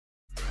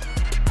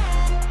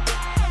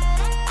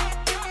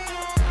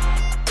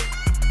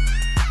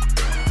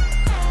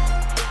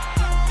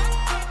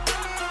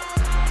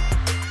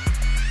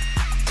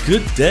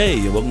Good day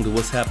and welcome to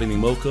What's Happening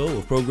MoCo,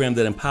 a program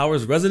that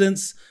empowers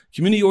residents,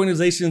 community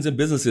organizations, and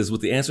businesses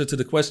with the answer to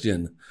the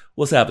question,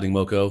 what's happening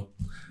MoCo?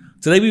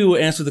 Today we will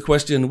answer the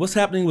question, what's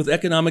happening with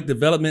economic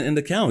development in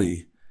the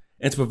county?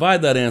 And to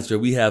provide that answer,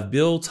 we have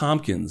Bill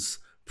Tompkins,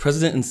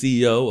 President and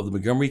CEO of the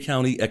Montgomery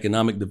County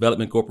Economic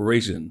Development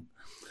Corporation.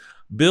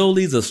 Bill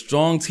leads a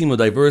strong team of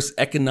diverse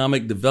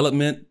economic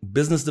development,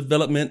 business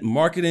development,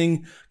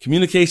 marketing,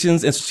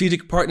 communications, and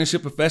strategic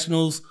partnership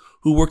professionals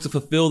who work to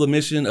fulfill the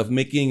mission of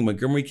making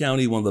Montgomery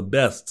County one of the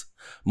best,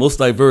 most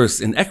diverse,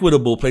 and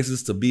equitable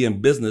places to be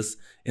in business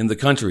in the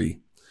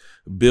country.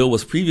 Bill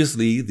was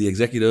previously the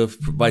Executive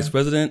Vice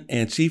President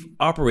and Chief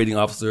Operating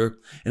Officer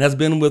and has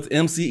been with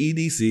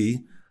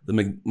MCEDC,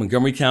 the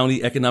Montgomery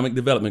County Economic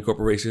Development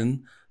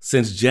Corporation,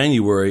 since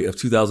January of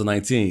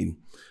 2019.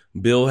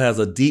 Bill has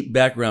a deep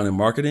background in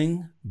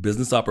marketing,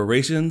 business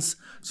operations,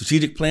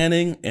 strategic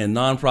planning, and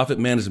nonprofit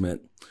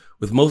management,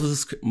 with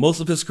most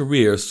of his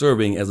career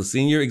serving as a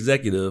senior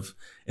executive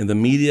in the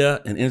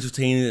media and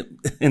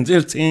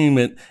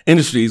entertainment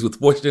industries with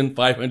Fortune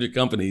 500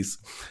 companies.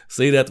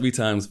 Say that 3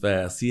 times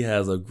fast. He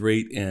has a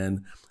great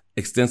and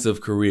extensive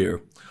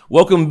career.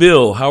 Welcome,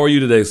 Bill. How are you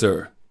today,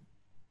 sir?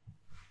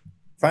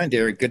 Fine,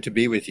 Derek. Good to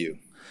be with you.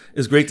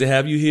 It's great to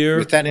have you here.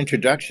 With that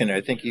introduction,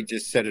 I think you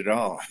just said it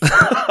all.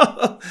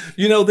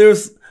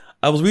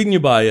 I was reading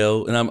your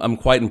bio and I'm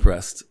quite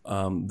impressed.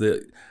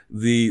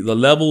 The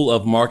level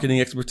of marketing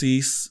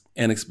expertise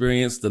and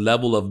experience, the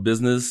level of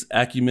business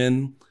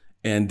acumen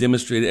and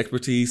demonstrated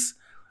expertise,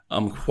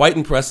 quite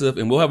impressive.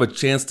 And we'll have a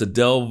chance to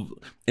delve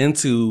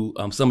into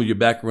some of your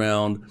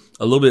background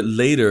a little bit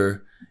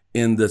later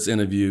in this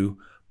interview.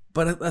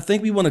 But I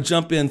think we want to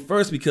jump in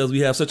first because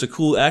we have such a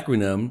cool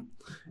acronym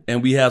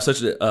and we have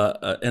such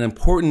an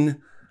important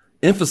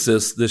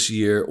emphasis this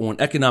year on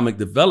economic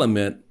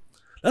development.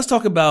 Let's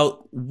talk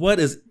about what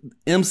is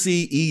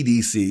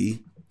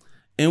MCEDC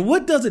and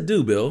what does it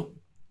do, Bill?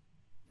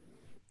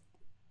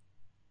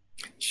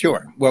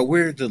 Sure. Well,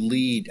 we're the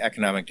lead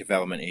economic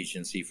development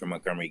agency for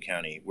Montgomery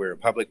County. We're a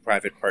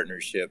public-private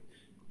partnership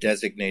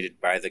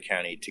designated by the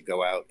county to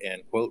go out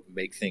and, quote,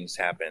 make things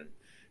happen,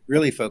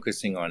 really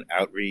focusing on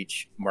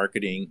outreach,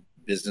 marketing,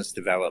 business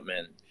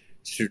development,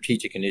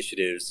 strategic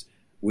initiatives,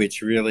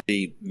 which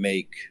really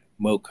make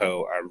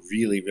MoCo a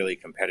really, really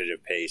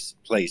competitive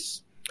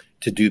place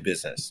to do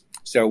business.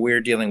 So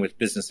we're dealing with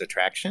business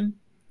attraction,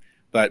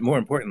 but more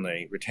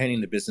importantly,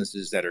 retaining the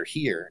businesses that are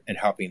here and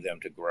helping them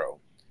to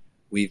grow.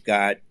 We've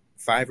got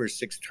 5 or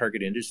 6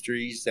 target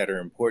industries that are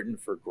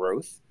important for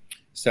growth,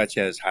 such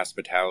as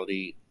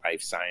hospitality,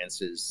 life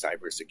sciences,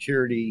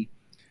 cybersecurity,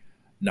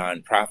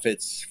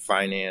 nonprofits,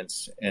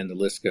 finance, and the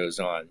list goes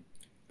on.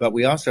 But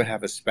we also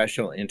have a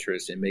special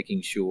interest in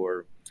making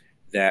sure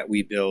that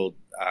we build,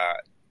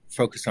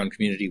 focus on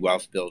community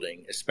wealth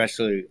building,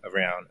 especially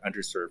around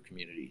underserved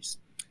communities.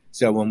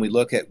 So when we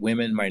look at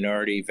women,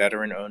 minority,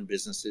 veteran-owned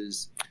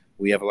businesses,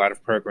 we have a lot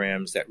of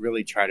programs that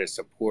really try to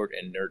support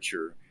and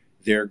nurture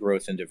their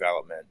growth and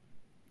development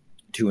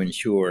to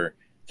ensure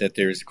that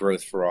there's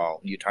growth for all.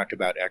 You talked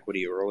about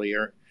equity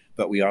earlier,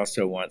 but we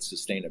also want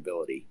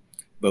sustainability,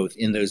 both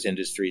in those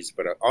industries,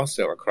 but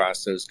also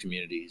across those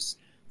communities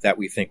that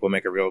we think will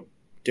make a real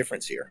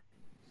difference here.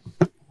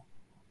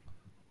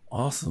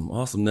 Awesome.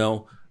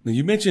 Now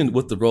you mentioned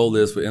what the role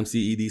is for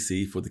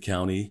MCEDC for the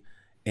county,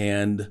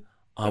 and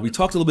we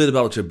talked a little bit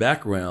about your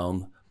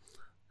background.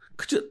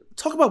 Could you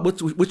talk about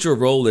what your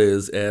role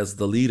is as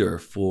the leader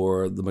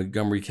for the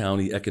Montgomery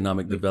County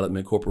Economic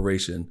Development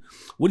Corporation?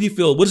 What do you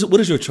feel?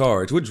 What is your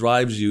charge? What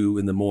drives you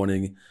in the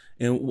morning,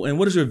 and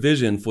what is your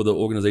vision for the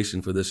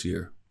organization for this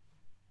year?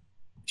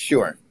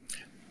 Sure.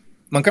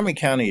 Montgomery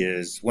County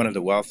is one of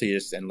the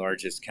wealthiest and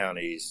largest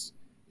counties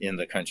in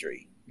the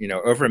country.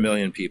 Over 1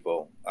 million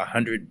people,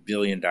 $100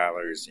 billion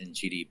in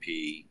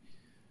GDP,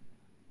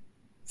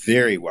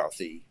 very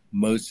wealthy,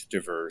 most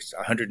diverse,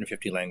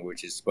 150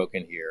 languages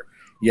spoken here.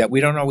 Yet we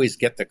don't always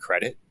get the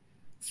credit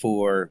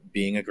for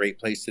being a great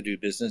place to do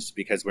business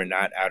because we're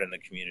not out in the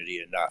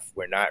community enough.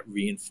 We're not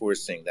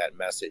reinforcing that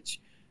message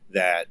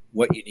that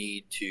what you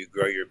need to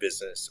grow your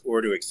business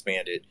or to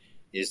expand it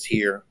is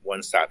here,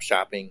 one-stop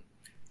shopping,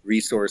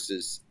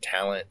 resources,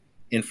 talent,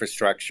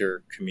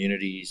 infrastructure,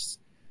 communities,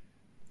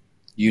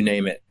 you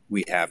name it,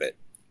 we have it.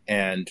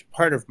 And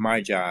part of my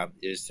job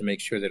is to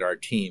make sure that our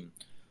team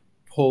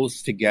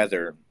pulls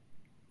together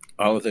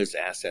all of those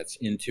assets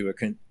into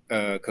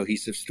a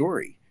cohesive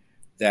story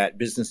that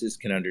businesses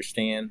can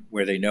understand,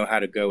 where they know how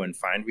to go and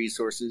find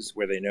resources,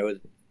 where they know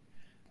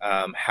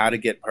how to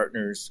get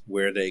partners,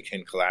 where they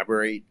can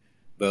collaborate,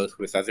 both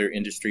with other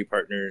industry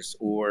partners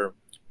or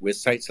with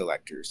site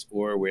selectors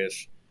or with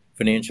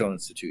financial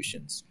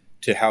institutions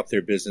to help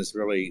their business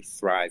really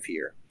thrive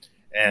here.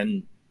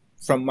 And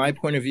from my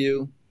point of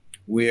view,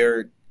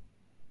 we're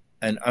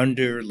an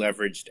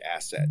under-leveraged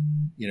asset.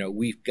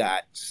 We've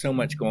got so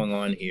much going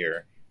on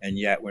here, and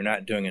yet we're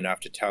not doing enough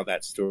to tell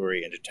that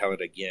story and to tell it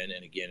again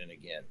and again and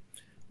again.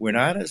 We're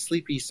not a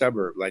sleepy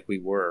suburb like we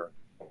were,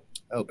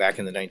 back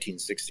in the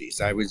 1960s.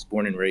 I was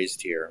born and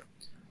raised here.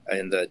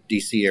 in the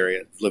DC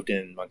area. I've lived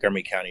in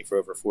Montgomery County for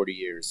over 40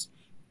 years.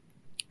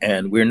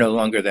 And we're no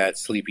longer that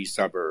sleepy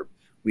suburb.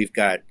 We've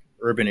got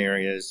urban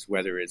areas,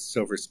 whether it's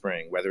Silver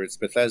Spring, whether it's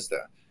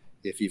Bethesda.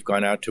 If you've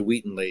gone out to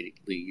Wheaton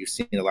lately, you've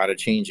seen a lot of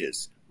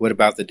changes. What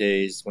about the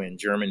days when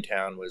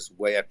Germantown was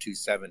way up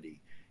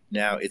 270?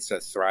 Now it's a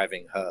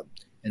thriving hub.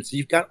 And so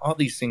you've got all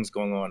these things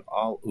going on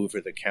all over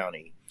the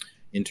county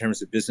in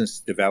terms of business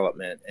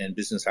development and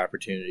business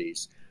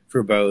opportunities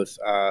for both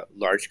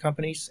large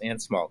companies and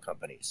small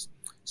companies.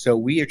 So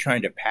we are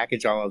trying to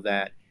package all of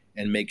that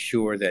and make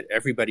sure that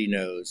everybody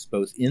knows,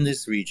 both in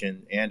this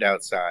region and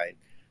outside,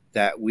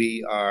 that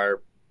we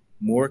are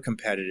more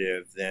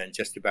competitive than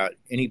just about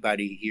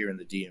anybody here in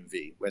the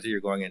DMV. Whether you're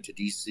going into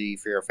DC,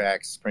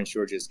 Fairfax, Prince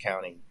George's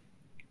County,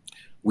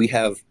 we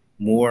have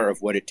more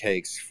of what it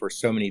takes for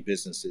so many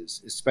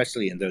businesses,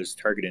 especially in those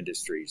target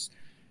industries,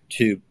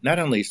 to not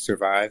only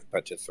survive,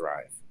 but to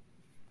thrive.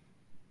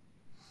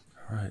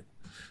 All right.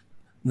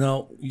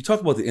 Now, you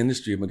talk about the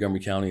industry of Montgomery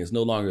County is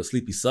no longer a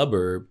sleepy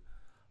suburb,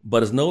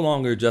 but it's no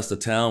longer just a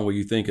town where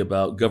you think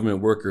about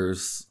government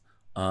workers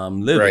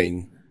living.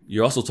 Right.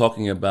 You're also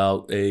talking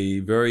about a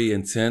very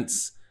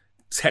intense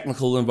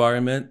technical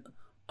environment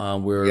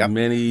where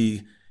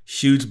many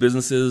huge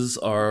businesses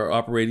are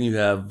operating. You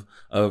have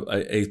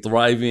a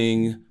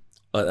thriving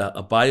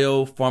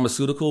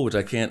biopharmaceutical, which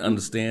I can't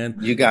understand.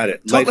 You got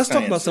it. Let's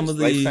talk about some of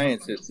the life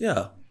sciences.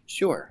 Yeah,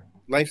 sure.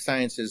 Life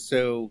sciences.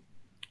 So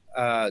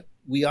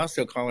we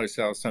also call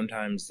ourselves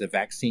sometimes the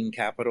vaccine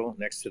capital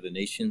next to the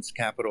nation's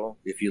capital.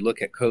 If you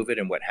look at COVID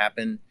and what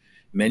happened,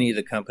 many of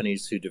the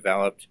companies who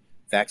developed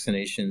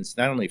vaccinations,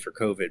 not only for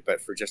COVID,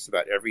 but for just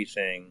about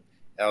everything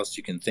else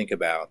you can think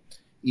about,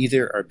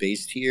 either are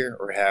based here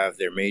or have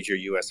their major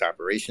U.S.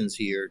 operations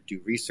here,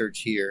 do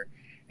research here,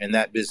 and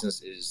that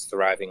business is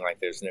thriving like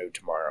there's no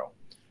tomorrow.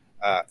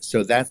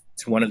 So that's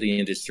one of the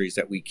industries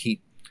that we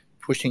keep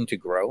pushing to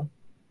grow.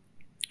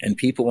 And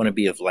people want to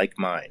be of like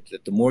mind,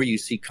 that the more you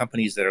see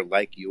companies that are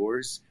like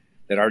yours,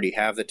 that already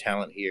have the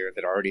talent here,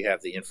 that already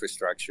have the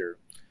infrastructure,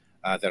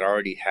 that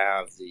already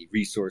have the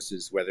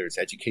resources, whether it's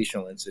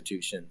educational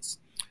institutions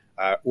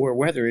or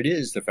whether it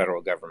is the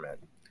federal government.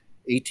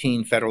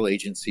 18 federal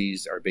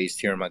agencies are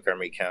based here in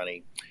Montgomery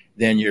County.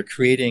 Then you're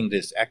creating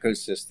this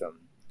ecosystem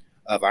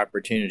of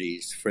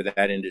opportunities for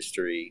that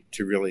industry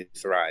to really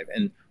thrive.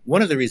 And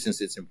one of the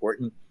reasons it's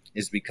important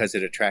is because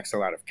it attracts a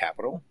lot of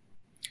capital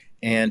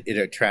and it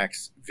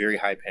attracts very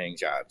high-paying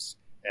jobs.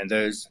 And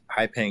those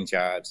high-paying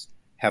jobs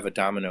have a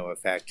domino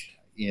effect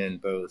in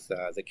both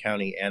the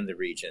county and the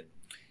region,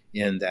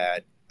 in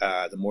that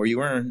the more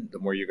you earn, the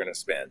more you're going to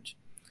spend.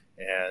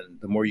 And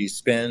the more you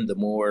spend, the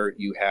more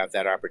you have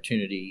that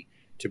opportunity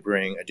to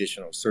bring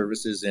additional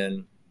services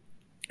in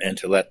and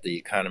to let the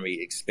economy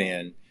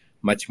expand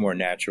much more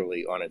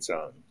naturally on its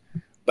own.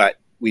 But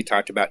we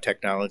talked about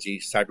technology.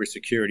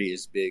 Cybersecurity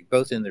is big,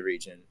 both in the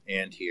region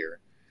and here.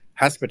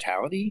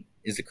 Hospitality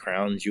is a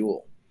crown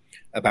jewel.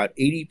 About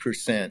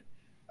 80%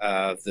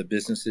 of the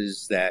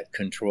businesses that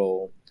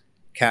control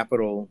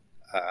capital,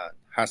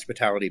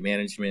 hospitality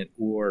management,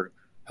 or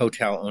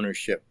hotel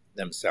ownership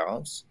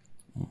themselves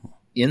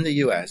in the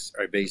U.S.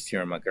 are based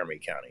here in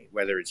Montgomery County,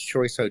 whether it's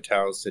Choice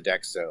Hotels,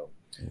 Sodexo,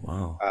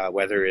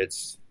 whether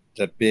it's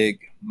the big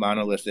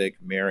monolithic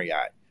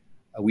Marriott.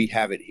 We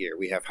have it here.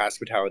 We have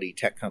hospitality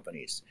tech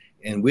companies.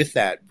 And with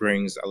that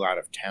brings a lot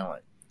of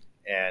talent.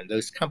 And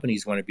those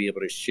companies want to be able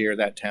to share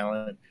that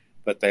talent,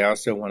 but they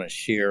also want to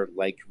share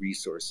like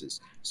resources.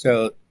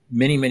 So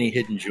many, many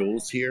hidden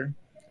jewels here.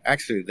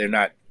 Actually, they're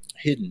not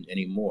hidden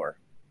anymore,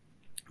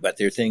 but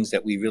they're things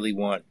that we really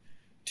want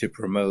to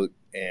promote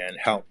and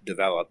help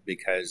develop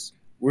because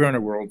we're on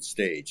a world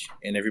stage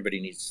and everybody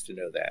needs to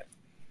know that.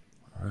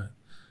 All right.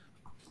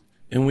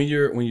 And when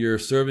you're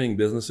serving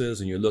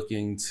businesses and you're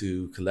looking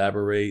to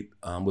collaborate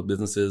with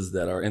businesses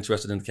that are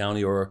interested in the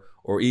county or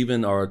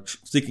even are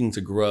seeking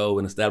to grow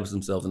and establish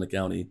themselves in the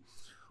county,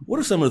 what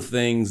are some of the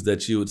things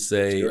that you would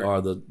say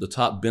are the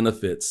top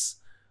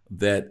benefits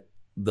that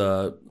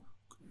the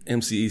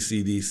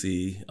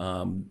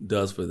MCECDC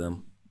does for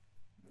them?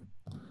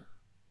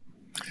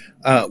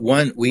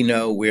 One, we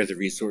know where the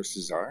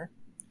resources are.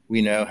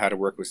 We know how to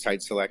work with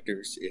site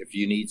selectors. If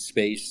you need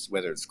space,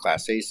 whether it's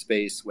Class A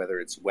space, whether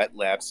it's wet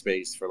lab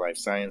space for life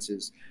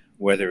sciences,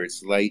 whether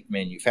it's light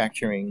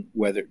manufacturing,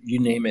 whether you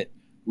name it,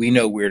 we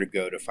know where to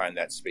go to find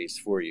that space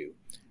for you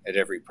at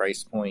every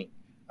price point.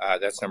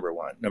 That's number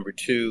one. Number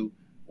two,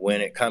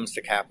 when it comes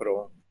to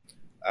capital,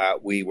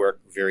 we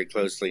work very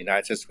closely,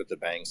 not just with the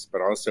banks,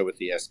 but also with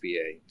the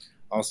SBA,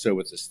 also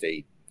with the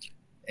state,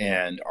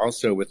 and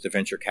also with the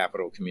venture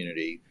capital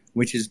community,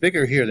 which is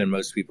bigger here than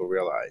most people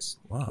realize.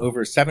 Wow.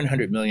 Over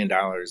 $700 million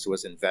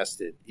was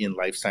invested in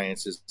life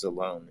sciences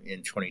alone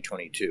in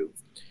 2022.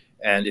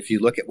 And if you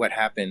look at what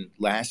happened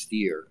last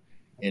year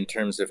in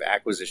terms of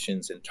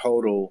acquisitions and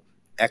total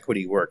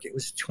equity work, it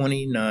was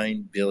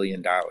 $29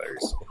 billion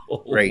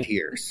right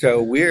here.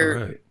 So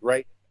we're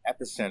right at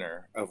the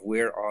epicenter of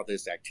where all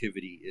this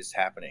activity is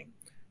happening,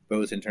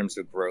 both in terms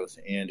of growth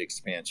and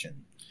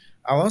expansion.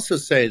 I'll also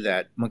say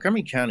that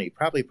Montgomery County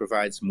probably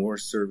provides more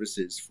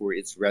services for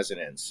its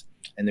residents.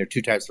 And there are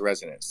two types of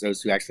residents,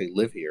 those who actually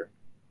live here,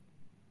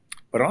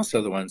 but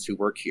also the ones who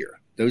work here.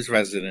 Those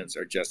residents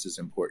are just as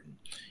important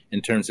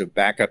in terms of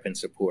backup and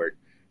support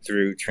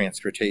through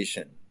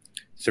transportation,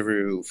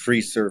 through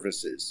free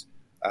services,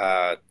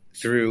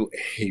 through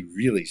a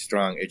really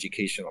strong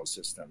educational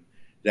system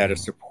that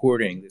is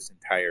supporting this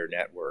entire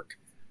network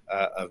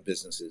of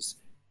businesses.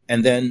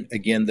 And then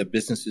again, the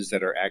businesses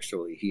that are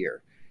actually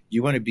here.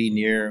 You want to be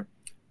near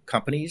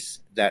companies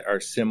that are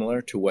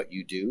similar to what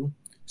you do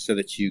so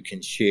that you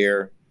can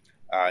share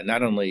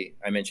not only,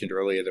 I mentioned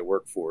earlier, the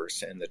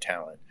workforce and the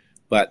talent,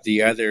 but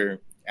the other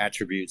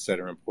attributes that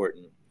are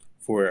important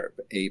for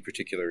a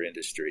particular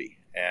industry.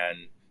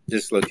 And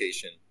this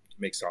location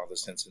makes all the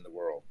sense in the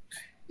world.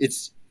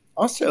 It's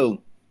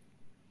also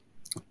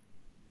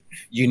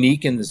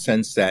unique in the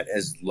sense that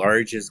as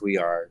large as we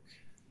are,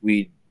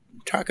 we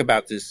talk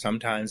about this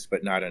sometimes,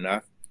 but not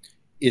enough.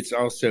 It's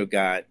also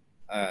got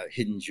a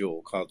hidden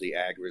jewel called the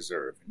Ag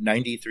Reserve,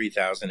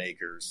 93,000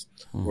 acres,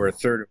 or a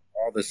third of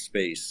all the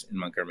space in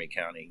Montgomery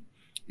County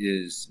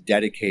is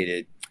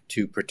dedicated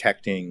to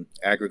protecting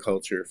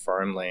agriculture,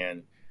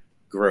 farmland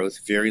growth,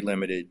 very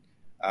limited.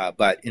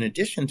 But in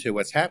addition to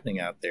what's happening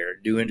out there,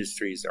 new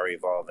industries are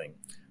evolving.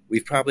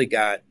 We've probably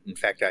got, in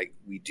fact,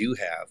 we do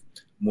have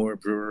more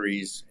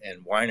breweries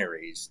and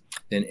wineries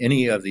than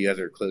any of the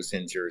other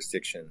close-in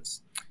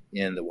jurisdictions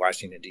in the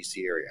Washington,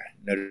 D.C. area.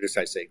 Notice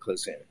I say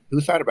close-in. Who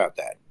thought about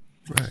that?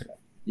 Right.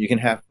 You can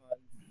have fun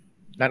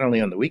not only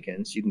on the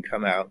weekends, you can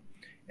come out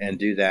and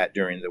do that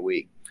during the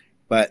week.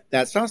 But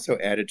that's also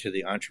added to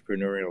the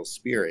entrepreneurial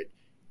spirit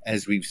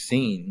as we've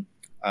seen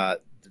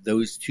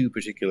those two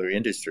particular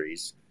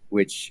industries,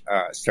 which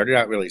started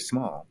out really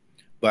small,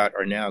 but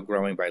are now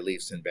growing by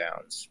leaps and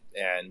bounds.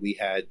 And we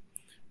had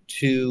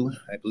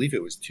I believe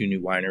it was two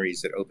new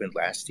wineries that opened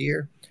last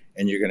year,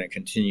 and you're going to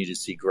continue to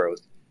see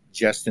growth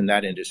just in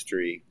that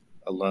industry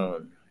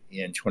alone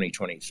in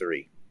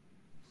 2023.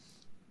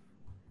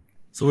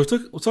 So we're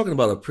talking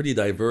about a pretty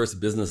diverse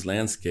business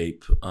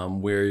landscape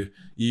where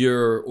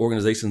your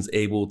organization's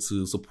able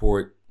to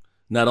support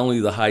not only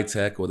the high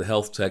tech or the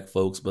health tech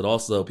folks, but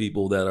also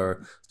people that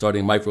are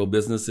starting micro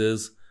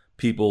businesses,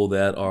 people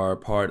that are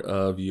part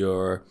of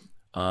your,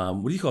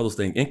 what do you call those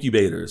things?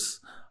 Incubators,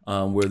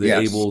 where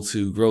they're able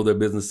to grow their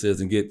businesses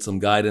and get some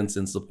guidance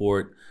and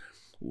support.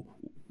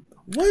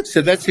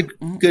 So that's a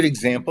good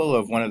example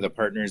of one of the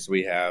partners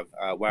we have.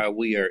 While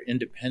we are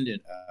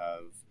independent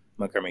of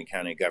Montgomery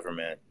County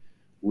government,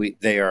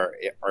 they are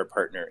our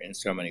partner in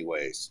so many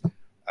ways.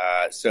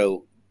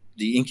 So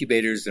the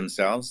incubators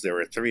themselves, there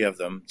are 3 of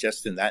them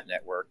just in that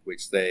network,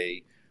 which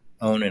they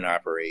own and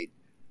operate.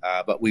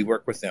 But we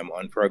work with them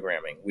on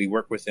programming. We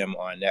work with them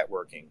on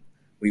networking.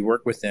 We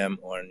work with them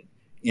on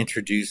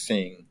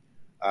introducing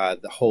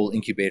the whole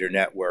incubator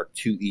network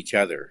to each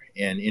other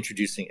and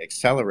introducing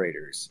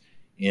accelerators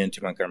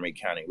into Montgomery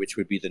County, which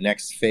would be the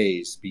next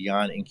phase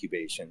beyond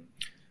incubation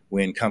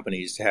when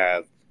companies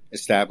have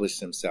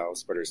established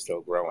themselves but are still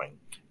growing.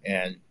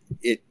 And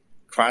it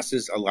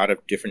crosses a lot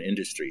of different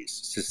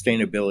industries.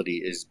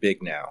 Sustainability is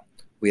big now.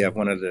 We have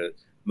one of the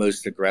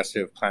most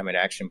aggressive climate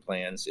action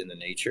plans in the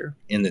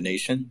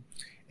nation,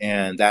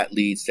 and that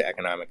leads to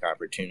economic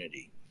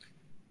opportunity.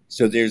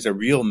 So there's a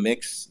real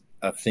mix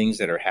of things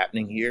that are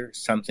happening here,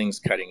 some things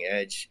cutting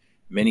edge,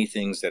 many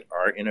things that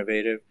are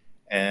innovative,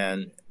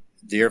 and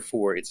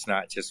therefore it's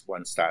not just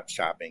one-stop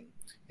shopping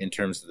in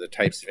terms of the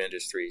types of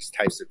industries,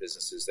 types of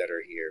businesses that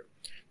are here.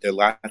 There are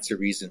lots of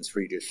reasons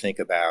for you to think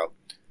about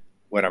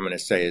what I'm going to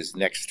say is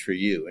next for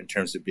you in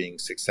terms of being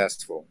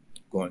successful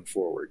going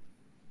forward.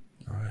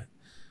 All right.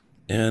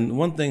 And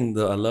one thing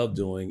that I love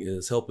doing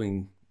is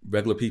helping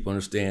regular people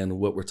understand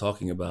what we're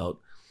talking about.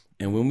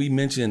 And when we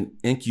mention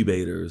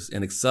incubators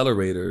and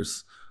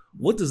accelerators,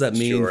 what does that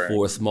mean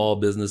for a small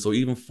business or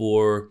even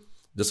for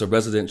just a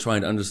resident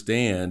trying to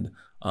understand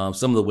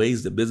some of the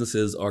ways that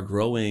businesses are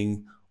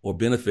growing or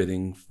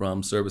benefiting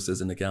from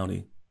services in the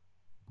county?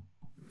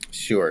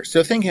 Sure.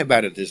 So think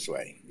about it this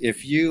way.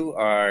 If you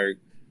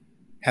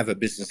have a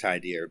business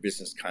idea or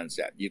business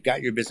concept, you've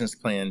got your business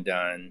plan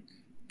done,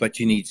 but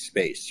you need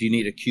space. You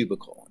need a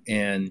cubicle,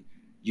 and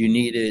you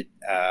need it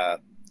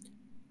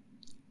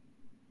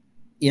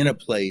in a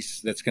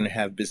place that's going to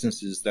have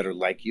businesses that are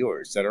like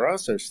yours, that are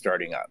also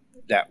starting up,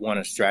 that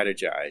want to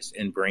strategize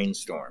and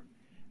brainstorm.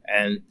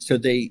 And so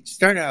they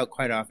start out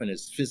quite often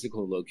as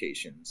physical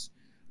locations.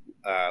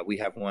 We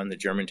have one, the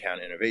Germantown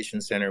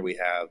Innovation Center. We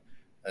have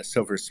a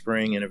Silver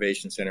Spring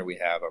Innovation Center. We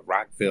have a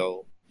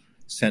Rockville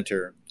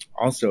Center,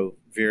 also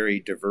very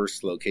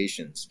diverse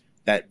locations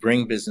that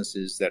bring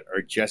businesses that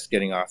are just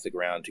getting off the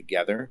ground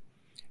together.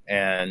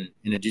 And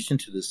in addition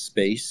to the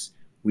space,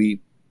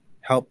 we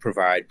help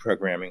provide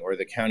programming, or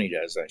the county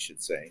does, I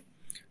should say,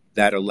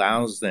 that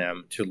allows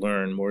them to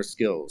learn more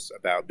skills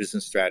about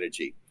business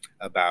strategy,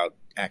 about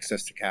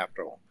access to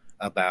capital,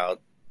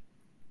 about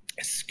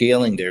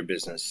scaling their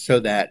business so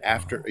that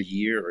after a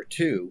year or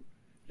two,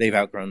 they've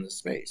outgrown the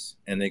space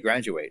and they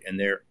graduate and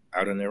they're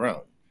out on their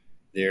own.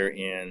 They're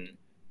in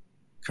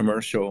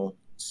commercial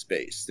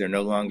space. They're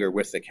no longer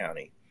with the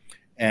county.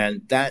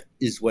 And that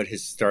is what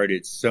has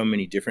started so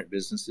many different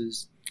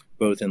businesses,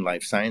 both in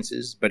life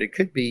sciences, but it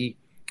could be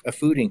a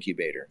food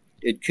incubator.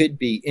 It could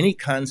be any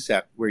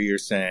concept where you're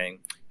saying,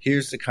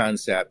 here's the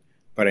concept,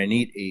 but I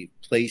need a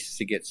place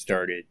to get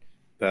started,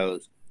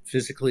 both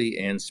physically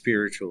and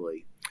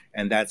spiritually.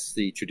 And that's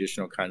the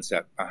traditional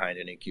concept behind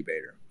an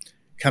incubator.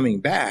 Coming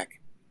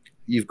back,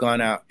 you've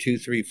gone out 2,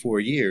 3, 4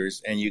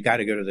 years, and you got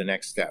to go to the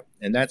next step.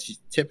 And that's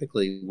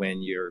typically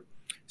when you're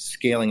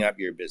scaling up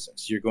your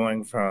business. You're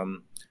going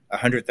from a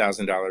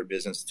 $100,000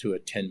 business to a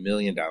 $10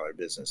 million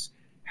business.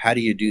 How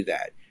do you do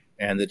that?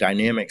 And the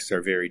dynamics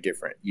are very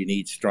different. You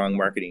need strong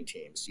marketing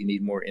teams. You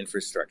need more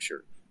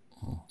infrastructure.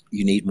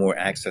 You need more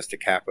access to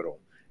capital,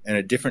 and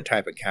a different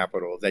type of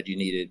capital that you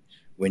needed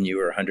when you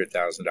were a $100,000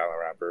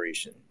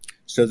 operation.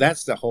 So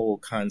that's the whole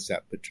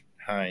concept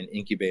behind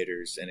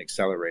incubators and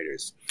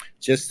accelerators.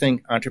 Just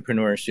think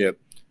entrepreneurship.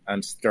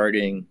 I'm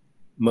starting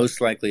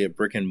most likely a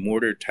brick and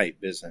mortar type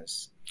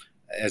business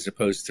as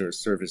opposed to a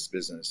service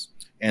business.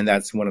 And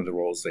that's one of the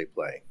roles they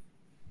play.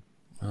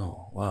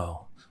 Oh,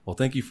 wow. Well,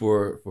 thank you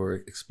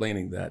for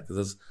explaining that,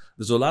 because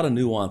there's a lot of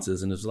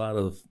nuances and there's a lot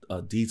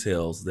of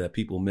details that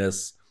people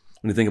miss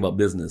when you think about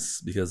business,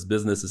 because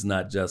business is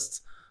not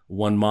just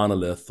one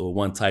monolith or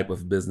one type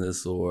of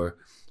business or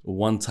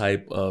one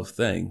type of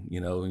thing.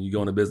 You know, when you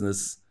go into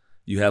business,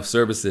 you have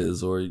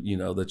services or, you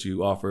know, that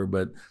you offer,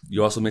 but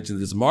you also mentioned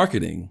there's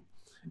marketing.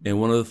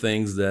 And one of the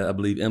things that I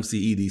believe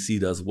MCEDC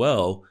does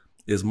well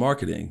is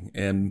marketing.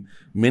 And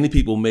many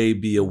people may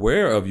be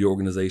aware of your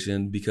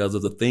organization because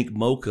of the Think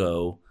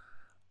MoCo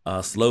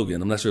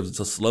slogan. I'm not sure if it's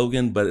a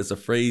slogan, but it's a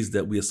phrase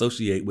that we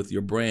associate with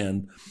your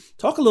brand.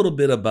 Talk a little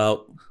bit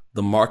about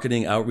the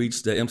marketing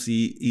outreach that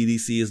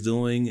MCEDC is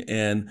doing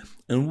and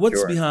what's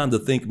Sure. behind the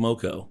Think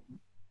MoCo.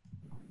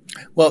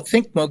 Well,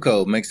 Think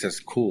MoCo makes us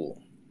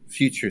cool,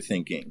 future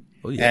thinking,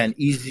 Oh, yeah. and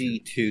easy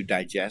to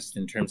digest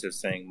in terms of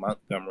saying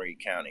Montgomery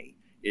County.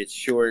 It's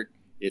short,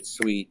 it's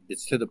sweet,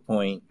 it's to the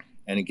point,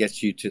 and it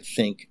gets you to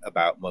think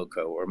about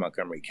MoCo or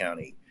Montgomery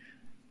County.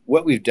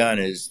 What we've done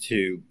is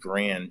to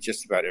brand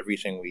just about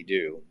everything we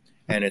do.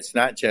 And it's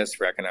not just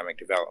for economic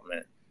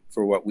development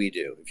for what we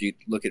do. If you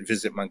look at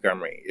Visit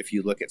Montgomery, if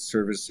you look at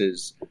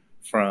services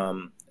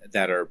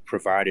that are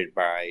provided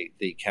by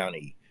the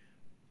county,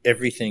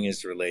 everything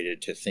is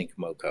related to Think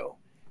MoCo.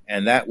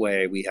 And that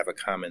way we have a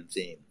common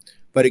theme.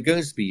 But it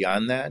goes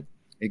beyond that.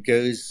 It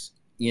goes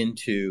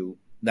into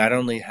not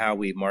only how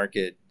we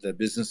market the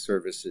business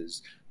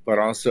services, but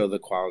also the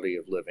quality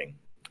of living.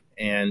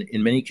 And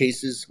in many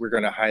cases, we're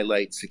going to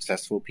highlight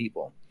successful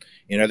people.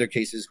 In other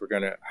cases, we're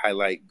going to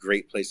highlight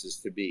great places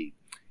to be.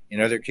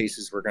 In other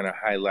cases, we're going to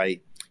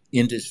highlight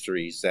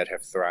industries that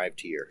have thrived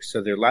here.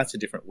 So there are lots of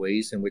different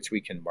ways in which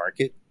we can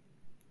market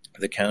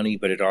the county,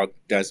 but it all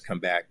does come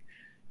back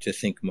to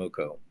Think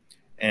MoCo.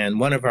 And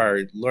one of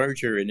our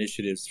larger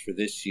initiatives for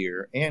this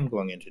year and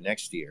going into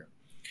next year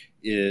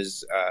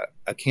is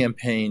a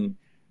campaign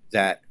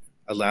that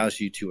allows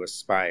you to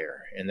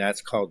aspire, and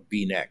that's called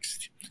Be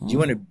Next. Do you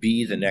want to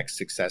be the next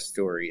success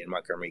story in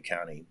Montgomery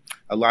County?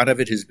 A lot of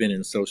it has been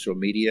in social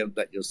media,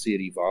 but you'll see it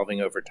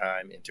evolving over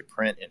time into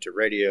print, into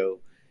radio,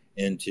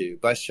 into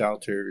bus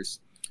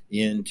shelters,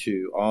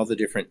 into all the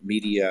different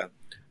media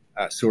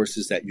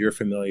sources that you're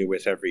familiar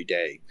with every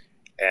day.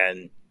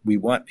 And we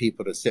want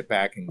people to sit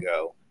back and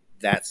go,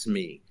 that's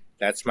me.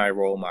 That's my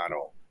role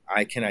model.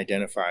 I can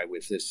identify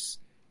with this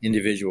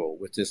individual,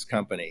 with this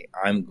company.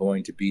 I'm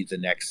going to be the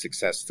next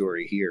success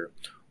story here,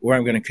 or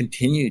I'm going to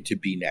continue to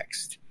be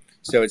next.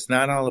 So it's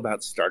not all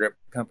about startup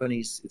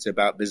companies. It's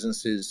about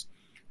businesses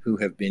who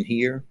have been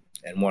here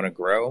and want to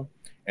grow,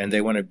 and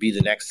they want to be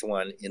the next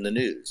one in the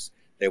news.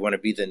 They want to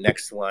be the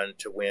next one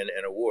to win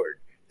an award.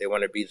 They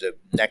want to be the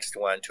next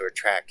one to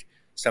attract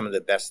some of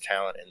the best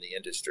talent in the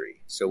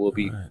industry. So we'll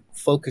be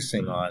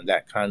focusing on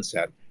that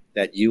concept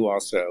that you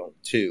also,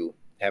 too,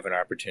 have an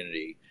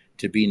opportunity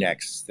to be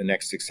next, the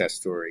next success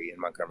story in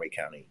Montgomery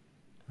County.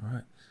 All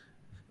right.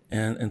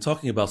 And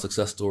talking about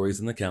success stories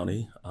in the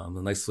county,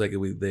 the nice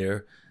segue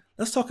there,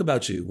 let's talk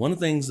about you. One of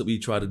the things that we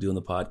try to do in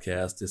the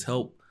podcast is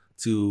help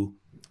to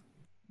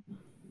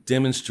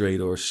demonstrate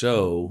or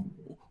show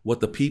what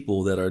the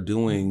people that are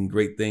doing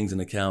great things in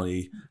the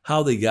county,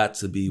 how they got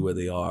to be where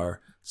they are,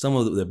 some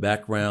of their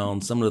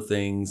background, some of the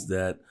things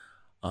that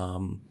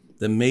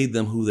that made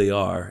them who they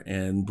are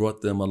and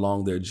brought them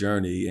along their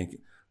journey and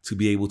to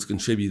be able to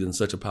contribute in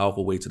such a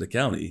powerful way to the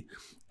county.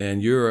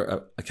 And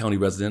you're a county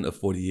resident of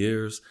 40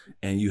 years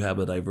and you have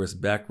a diverse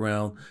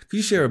background. Could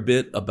you share a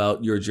bit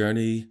about your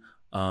journey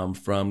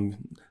from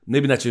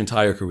maybe not your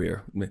entire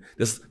career? I mean,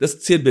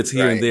 there's tidbits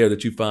here and there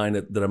that you find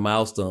that are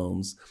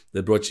milestones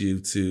that brought you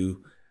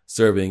to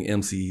serving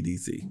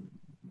MCEDC.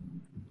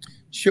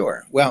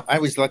 Sure. Well, I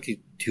was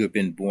lucky to have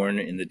been born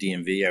in the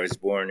DMV. I was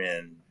born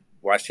in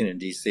Washington,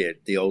 D.C.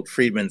 at the old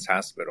Freedmen's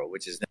Hospital,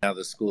 which is now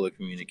the School of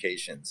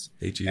Communications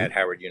at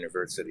Howard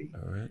University.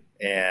 All right.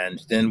 And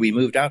then we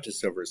moved out to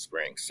Silver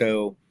Spring.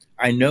 So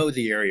I know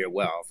the area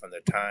well from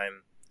the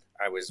time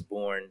I was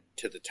born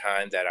to the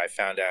time that I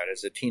found out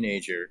as a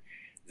teenager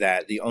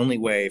that the only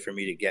way for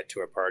me to get to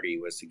a party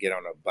was to get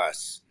on a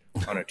bus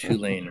on a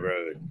 2-lane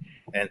road.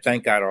 And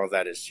thank God all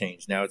that has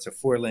changed. Now it's a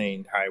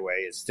 4-lane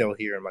highway. It's still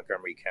here in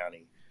Montgomery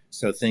County.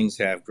 So things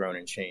have grown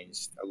and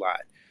changed a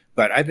lot.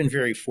 But I've been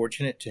very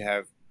fortunate to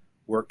have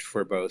worked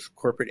for both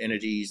corporate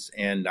entities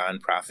and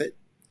nonprofit,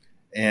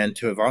 and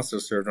to have also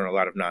served on a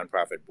lot of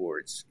nonprofit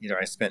boards.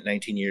 I spent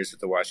 19 years at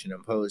the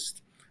Washington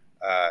Post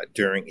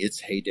during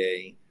its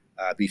heyday,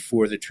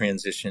 before the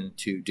transition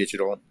to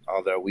digital,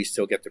 although we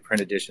still get the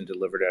print edition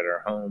delivered at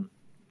our home.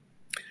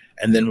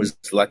 And then was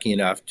lucky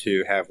enough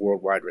to have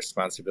worldwide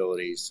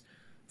responsibilities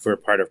for a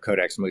part of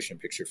Kodak's motion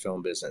picture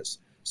film business.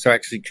 So I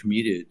actually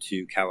commuted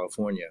to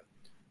California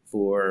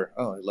for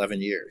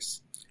 11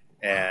 years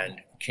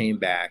and came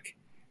back,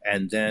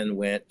 and then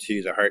went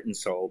to the heart and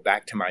soul,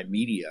 back to my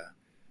media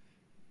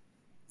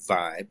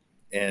vibe,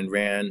 and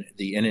ran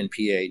the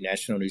NNPA,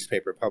 National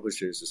Newspaper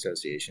Publishers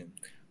Association,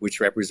 which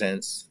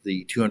represents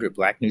the 200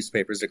 Black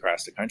newspapers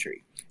across the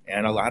country.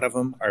 And a lot of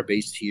them are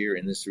based here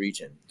in this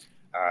region.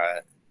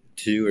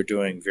 2 are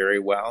doing very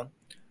well.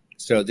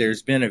 So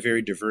there's been a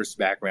very diverse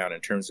background in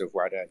terms of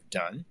what I've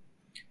done.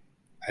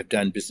 I've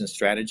done business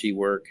strategy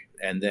work.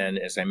 And then,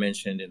 as I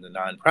mentioned, in the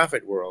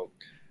nonprofit world,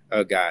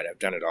 oh God, I've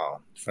done it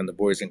all. From the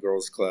Boys and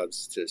Girls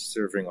Clubs to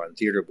serving on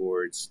theater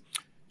boards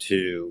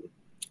to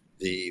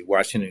the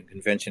Washington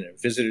Convention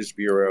and Visitors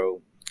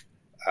Bureau,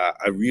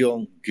 a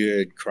real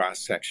good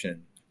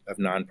cross-section of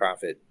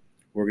nonprofit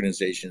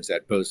organizations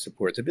that both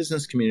support the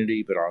business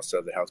community, but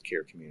also the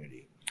healthcare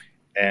community.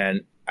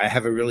 And I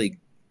have a really,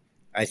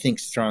 I think,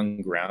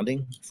 strong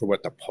grounding for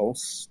what the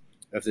pulse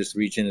of this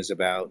region is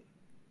about.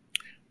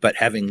 But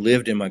having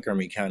lived in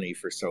Montgomery County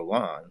for so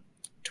long,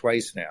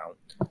 twice now,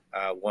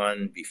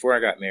 one before I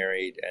got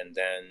married and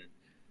then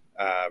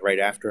right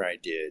after I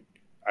did,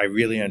 I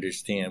really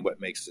understand what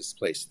makes this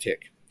place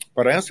tick.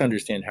 But I also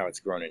understand how it's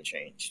grown and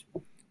changed,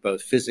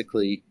 both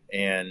physically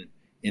and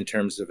in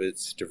terms of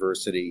its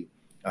diversity.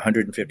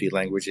 150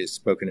 languages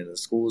spoken in the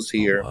schools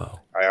here. Oh, wow.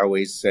 I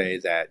always say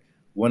that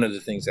one of the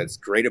things that's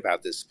great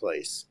about this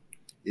place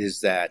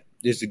is that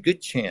there's a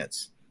good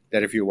chance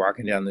that if you're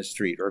walking down the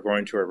street or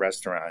going to a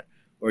restaurant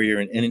or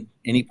you're in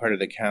any part of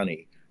the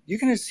county, you're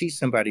going to see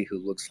somebody who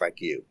looks like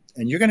you,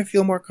 and you're going to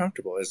feel more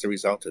comfortable as a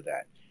result of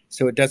that.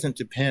 So it doesn't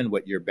depend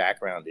what your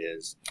background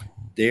is.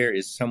 There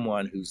is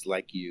someone who's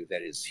like you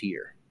that is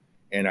here.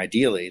 And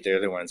ideally, they're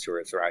the ones who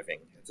are thriving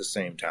at the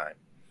same time.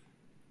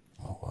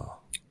 Oh, wow.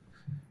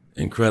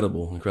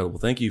 Incredible, incredible.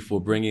 Thank you for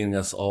bringing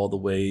us all the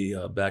way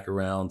back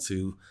around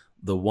to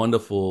the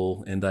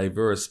wonderful and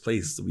diverse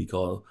place that we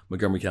call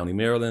Montgomery County,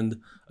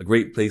 Maryland. A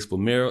great place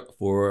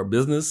for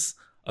business,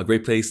 a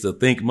great place to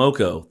think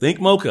MoCo. Think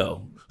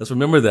MoCo. Let's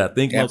remember that.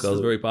 Think MoCo is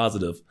very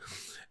positive.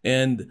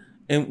 And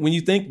when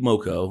you think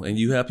MoCo and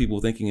you have people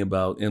thinking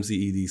about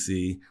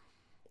MCEDC,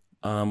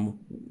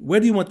 where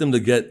do you want them to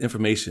get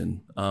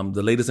information?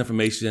 The latest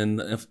information,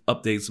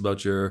 updates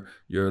about your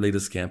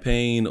latest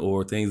campaign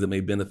or things that may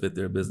benefit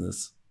their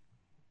business?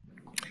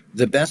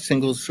 The best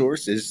single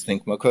source is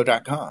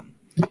thinkmoco.com.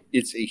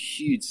 It's a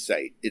huge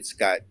site. It's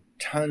got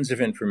tons of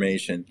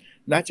information,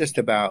 not just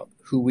about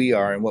who we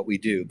are and what we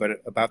do, but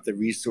about the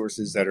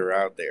resources that are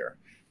out there.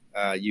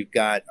 You've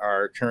got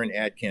our current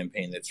ad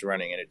campaign that's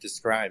running, and it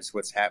describes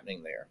what's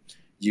happening there.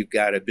 You've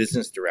got a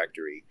business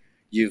directory.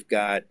 You've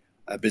got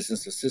a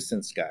business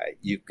assistance guide.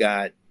 You've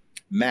got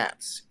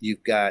maps.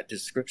 You've got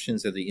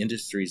descriptions of the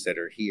industries that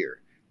are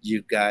here.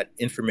 You've got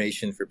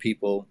information for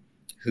people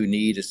who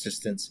need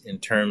assistance in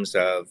terms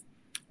of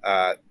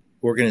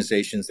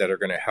organizations that are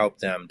going to help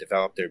them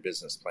develop their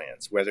business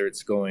plans, whether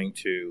it's going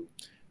to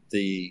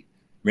the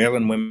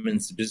Maryland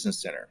Women's Business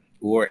Center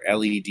or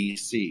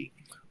LEDC,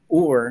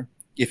 or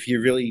if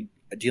you're really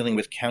dealing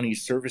with county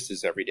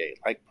services every day,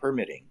 like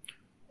permitting,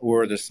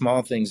 or the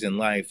small things in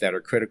life that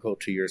are critical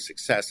to your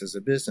success as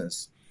a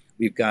business,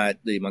 we've got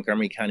the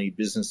Montgomery County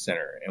Business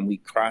Center, and we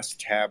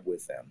cross-tab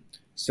with them.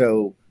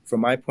 So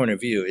from my point of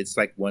view, it's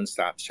like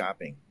one-stop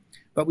shopping.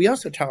 But we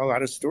also tell a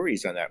lot of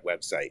stories on that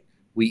website.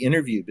 We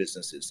interview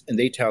businesses, and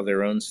they tell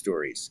their own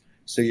stories.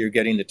 So you're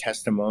getting the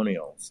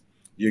testimonials.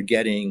 You're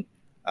getting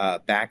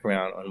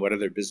background on what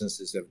other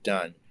businesses have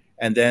done.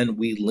 And then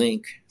we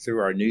link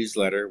through our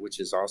newsletter, which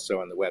is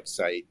also on the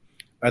website,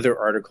 other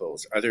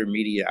articles, other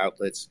media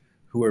outlets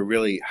who are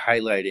really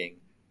highlighting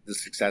the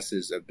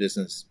successes of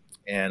business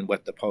and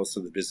what the pulse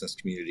of the business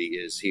community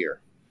is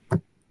here.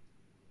 All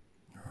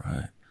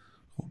right.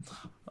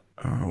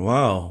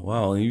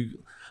 Wow.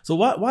 So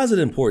why is it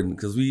important?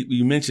 Because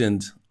we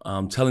mentioned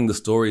telling the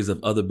stories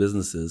of other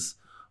businesses.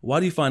 Why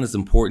do you find it's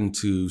important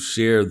to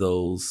share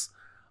those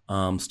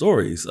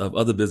stories of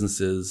other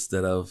businesses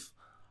that have,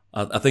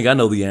 I think I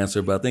know the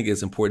answer, but I think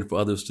it's important for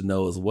others to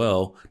know as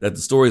well that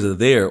the stories are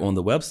there on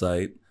the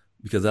website,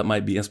 because that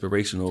might be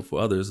inspirational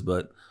for others.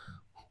 But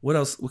what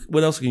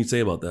else can you say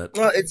about that?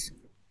 Well,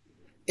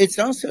 it's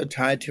also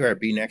tied to our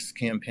Be Next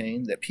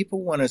campaign, that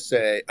people want to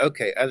say,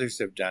 okay, others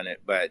have done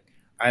it, but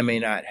I may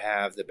not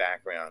have the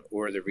background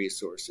or the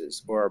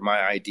resources, or my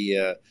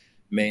idea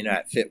may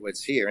not fit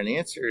what's here. And the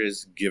answer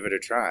is give it a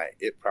try.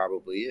 It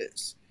probably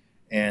is.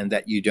 and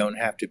that you don't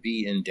have to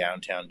be in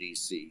downtown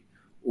DC,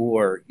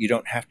 or you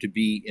don't have to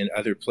be in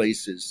other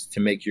places to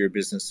make your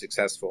business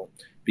successful,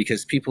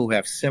 because people who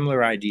have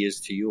similar ideas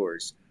to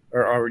yours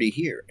are already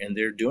here and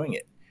they're doing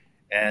it.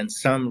 And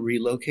some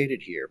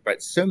relocated here,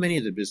 but so many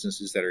of the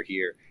businesses that are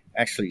here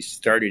actually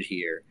started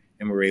here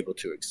and were able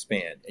to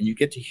expand. And you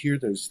get to hear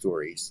those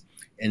stories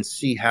and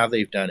see how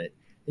they've done it.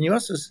 And you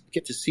also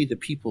get to see the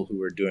people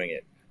who are doing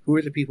it. Who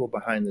are the people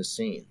behind the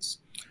scenes?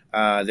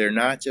 They're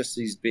not just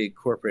these big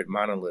corporate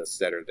monoliths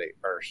that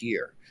are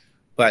here,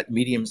 but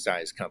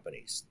medium-sized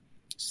companies,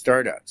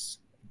 startups,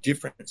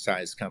 different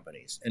sized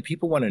companies. And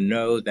people want to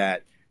know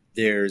that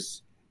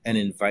there's an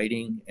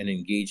inviting and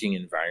engaging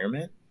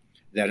environment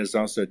that is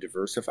also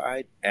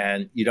diversified.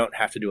 And you don't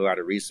have to do a lot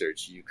of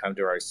research. You come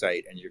to our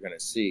site and you're going to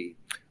see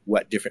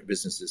what different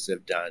businesses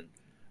have done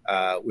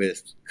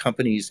with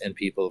companies and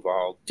people of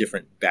all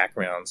different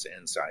backgrounds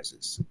and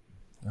sizes.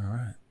 All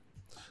right.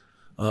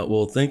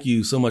 Well, thank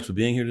you so much for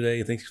being here today.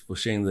 And thanks for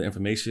sharing the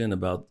information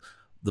about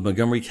the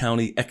Montgomery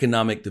County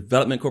Economic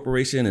Development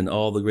Corporation and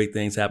all the great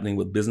things happening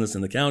with business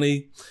in the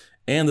county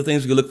and the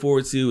things we can look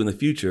forward to in the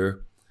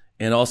future.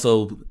 And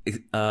also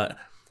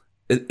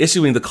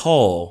issuing the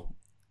call,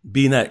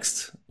 be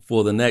next,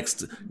 for the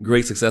next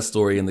great success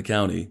story in the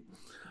county.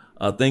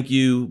 Thank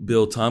you,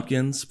 Bill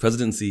Tompkins,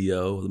 President and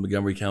CEO of the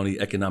Montgomery County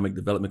Economic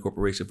Development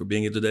Corporation, for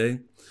being here today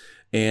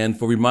and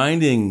for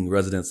reminding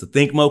residents to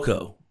think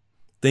MoCo.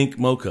 Think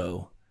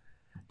MoCo.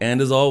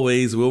 And as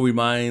always, we'll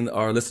remind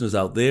our listeners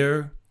out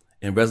there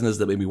and residents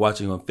that may be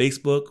watching on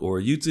Facebook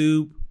or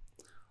YouTube,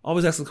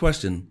 always ask the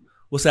question,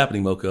 what's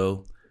happening,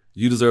 MoCo?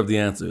 You deserve the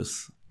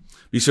answers.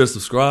 Be sure to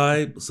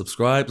subscribe,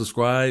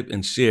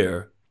 and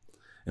share.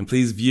 And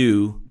please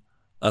view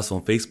us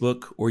on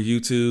Facebook or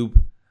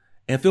YouTube.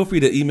 And feel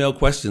free to email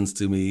questions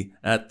to me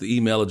at the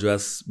email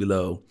address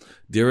below,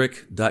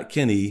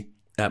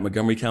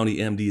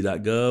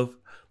 derrick.kinney@montgomerycountymd.gov.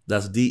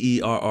 That's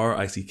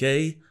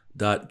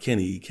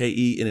DERRICK.Kinney,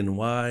 KENNY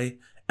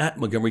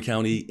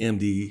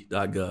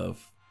 @montgomerycountymd.gov.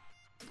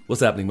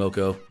 What's happening,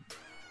 MoCo?